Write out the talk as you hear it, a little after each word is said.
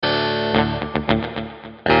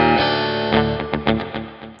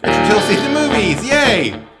movies!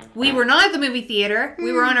 Yay! We were not at the movie theater.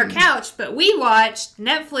 We were on our couch, but we watched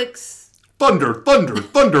Netflix.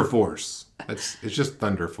 Thunder Force. It's just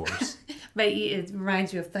Thunder Force. But it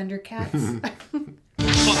reminds you of Thundercats.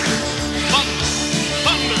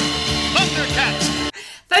 Thundercats!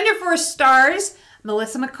 Thunder Force stars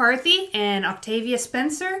Melissa McCarthy and Octavia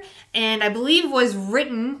Spencer, and I believe was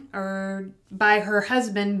written by her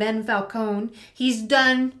husband, Ben Falcone. He's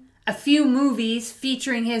done a few movies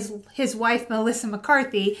featuring his wife, Melissa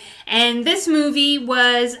McCarthy, and this movie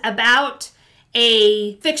was about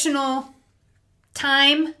a fictional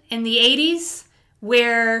time in the 80s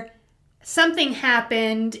where something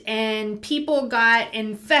happened and people got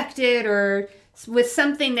infected or with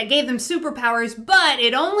something that gave them superpowers, but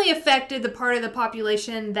it only affected the part of the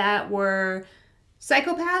population that were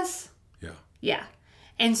psychopaths. Yeah. Yeah.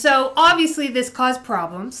 And so obviously this caused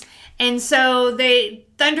problems. And so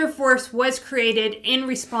Thunder Force was created in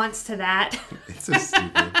response to that. It's so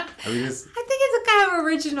stupid. I think it's a kind of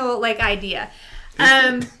original idea.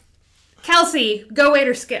 Kelsey, go, wait,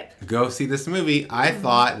 or skip. Go see this movie. I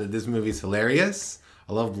thought that this movie's hilarious.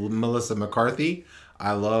 I love Melissa McCarthy.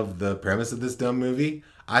 I love the premise of this dumb movie.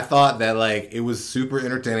 I thought that it was super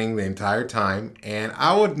entertaining the entire time, and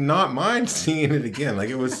I would not mind seeing it again.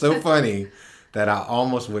 It was so funny that I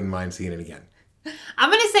almost wouldn't mind seeing it again. I'm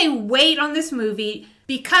going to say wait on this movie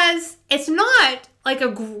because it's not a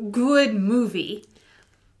good movie.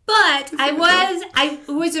 But it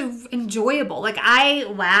was enjoyable. I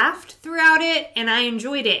laughed throughout it and I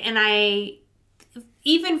enjoyed it. And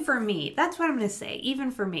even for me, that's what I'm going to say,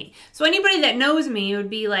 even for me. So anybody that knows me would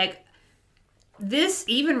be like,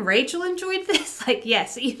 even Rachel enjoyed this?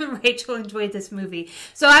 Yes, even Rachel enjoyed this movie.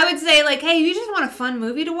 So I would say, hey, you just want a fun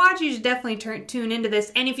movie to watch? You should definitely tune into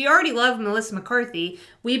this. And if you already love Melissa McCarthy,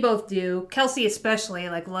 we both do, Kelsey especially,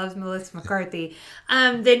 loves Melissa McCarthy,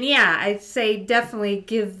 then yeah, I'd say definitely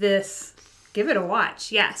give it a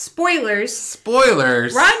watch. Yeah, spoilers.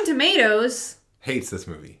 Rotten Tomatoes hates this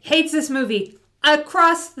movie.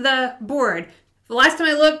 Across the board. The last time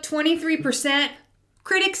I looked, 23%.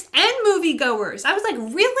 Critics and moviegoers. I was like,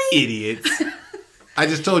 really? Idiots. I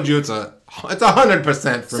just told you it's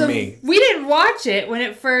 100% for me. We didn't watch it when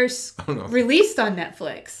it first released on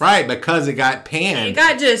Netflix. Right, because it got panned. It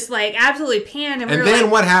got just absolutely panned. And then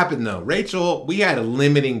what happened though? Rachel, we had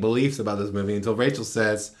limiting beliefs about this movie until Rachel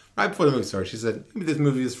says, right before the movie started, she said, maybe this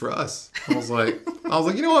movie is for us. I was like,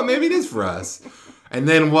 you know what? Maybe it is for us. And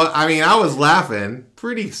then I was laughing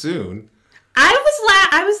pretty soon.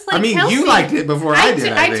 I was like, Kelsey, you liked it before I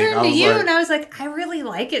did. I turned to you and I was like, I really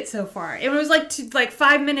like it so far. It was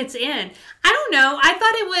 5 minutes in. I don't know. I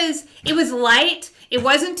thought it was light. It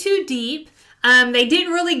wasn't too deep. They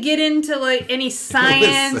didn't really get into any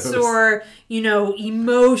science or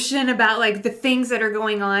emotion about the things that are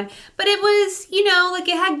going on. But it was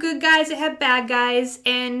it had good guys, it had bad guys,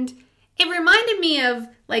 and it reminded me of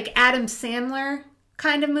Adam Sandler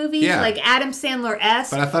kind of movies, Adam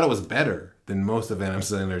Sandler-esque. But I thought it was better than most of Adam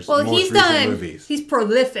Sandler's most recent movies. He's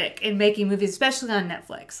prolific in making movies, especially on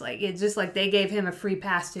Netflix. It's just they gave him a free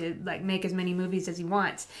pass to make as many movies as he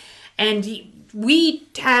wants. And we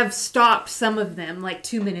have stopped some of them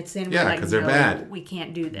 2 minutes in. Yeah, because they're bad. We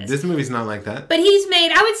can't do this. This movie's not like that. But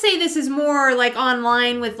I would say this is more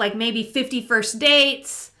online with maybe 50 First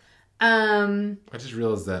Dates. I just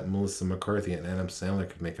realized that Melissa McCarthy and Adam Sandler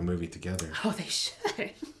could make a movie together. Oh, they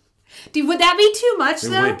should. Dude, would that be too much,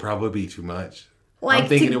 though? It would probably be too much. I'm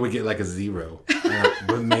thinking it would get a 0.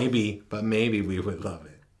 but maybe we would love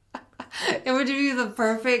it. It would be the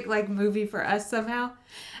perfect movie for us somehow.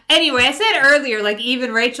 Anyway, I said earlier,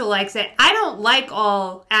 even Rachel likes it. I don't like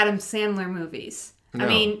all Adam Sandler movies. No,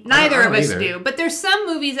 neither of us do. But there's some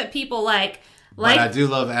movies that people like. But I do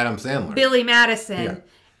love Adam Sandler. Billy Madison. Yeah.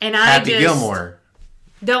 And Happy Gilmore.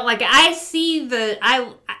 Don't like it.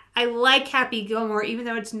 I like Happy Gilmore, even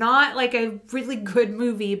though it's not a really good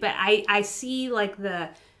movie, but I see the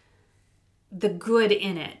good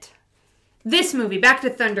in it. This movie, back to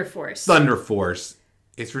Thunder Force. Thunder Force.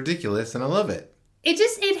 It's ridiculous and I love it.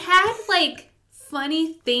 It had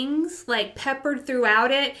funny things peppered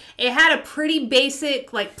throughout it. It had a pretty basic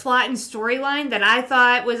plot and storyline that I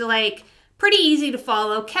thought was pretty easy to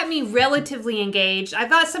follow, kept me relatively engaged. I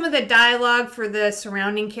thought some of the dialogue for the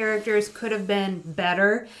surrounding characters could have been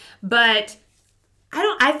better, but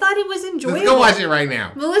I thought it was enjoyable. Let's go watch it right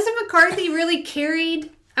now. Melissa McCarthy really carried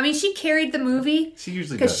the movie. She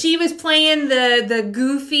usually does. Because she was playing the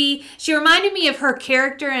goofy. She reminded me of her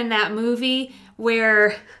character in that movie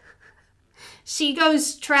where she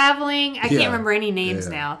goes traveling. I can't remember any names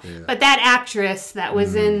now. Yeah. But that actress that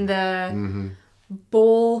was in the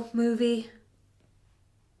Bull movie.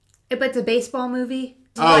 But it's a baseball movie.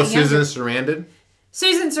 Oh, Susan Sarandon?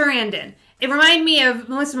 Susan Sarandon. It reminded me of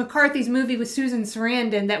Melissa McCarthy's movie with Susan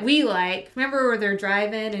Sarandon that we like. Remember where they're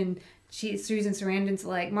driving and Susan Sarandon's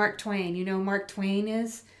like, Mark Twain. You know who Mark Twain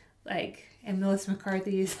is? Like, and Melissa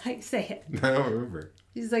McCarthy is like, say it. I don't remember.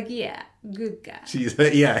 She's like, yeah, good guy. She's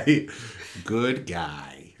like, yeah, good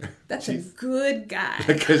guy. That's a good guy.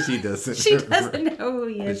 Because she doesn't. She doesn't know who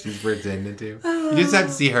he is. But she's pretending to. You just have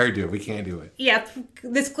to see her do it. We can't do it. Yeah,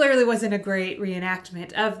 this clearly wasn't a great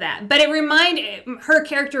reenactment of that. But her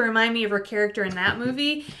character reminded me of her character in that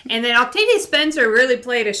movie. And then Octavia Spencer really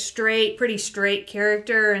played a pretty straight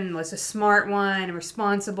character and was a smart one and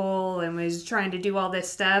responsible and was trying to do all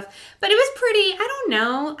this stuff. But it was pretty, I don't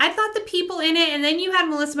know. I thought the people in it, and then you had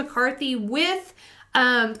Melissa McCarthy with,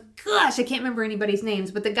 I can't remember anybody's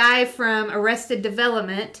names, but the guy from Arrested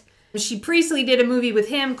Development. She Priestley did a movie with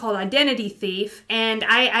him called Identity Thief, and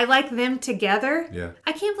I like them together. Yeah.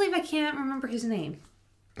 I can't believe I can't remember his name.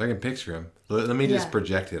 I can picture him. Let me just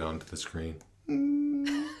project it onto the screen.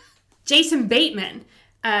 Jason Bateman.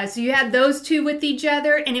 So you had those two with each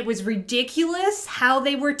other, and it was ridiculous how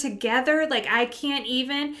they were together. Like, I can't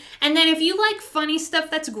even. And then if you like funny stuff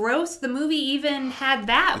that's gross, the movie even had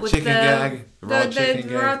that with chicken gag. The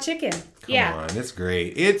raw chicken. Come on, it's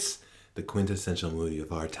great. It's the quintessential movie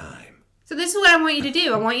of our time. So this is what I want you to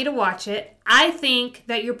do. I want you to watch it. I think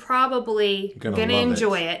that you're probably gonna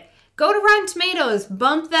enjoy it. Go to Rotten Tomatoes,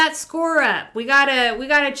 bump that score up. We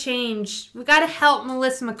gotta change. We gotta help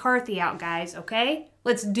Melissa McCarthy out, guys. Okay,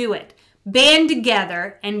 let's do it. Band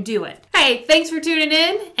together and do it. Hey, thanks for tuning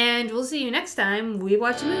in, and we'll see you next time we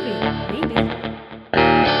watch a movie. Maybe.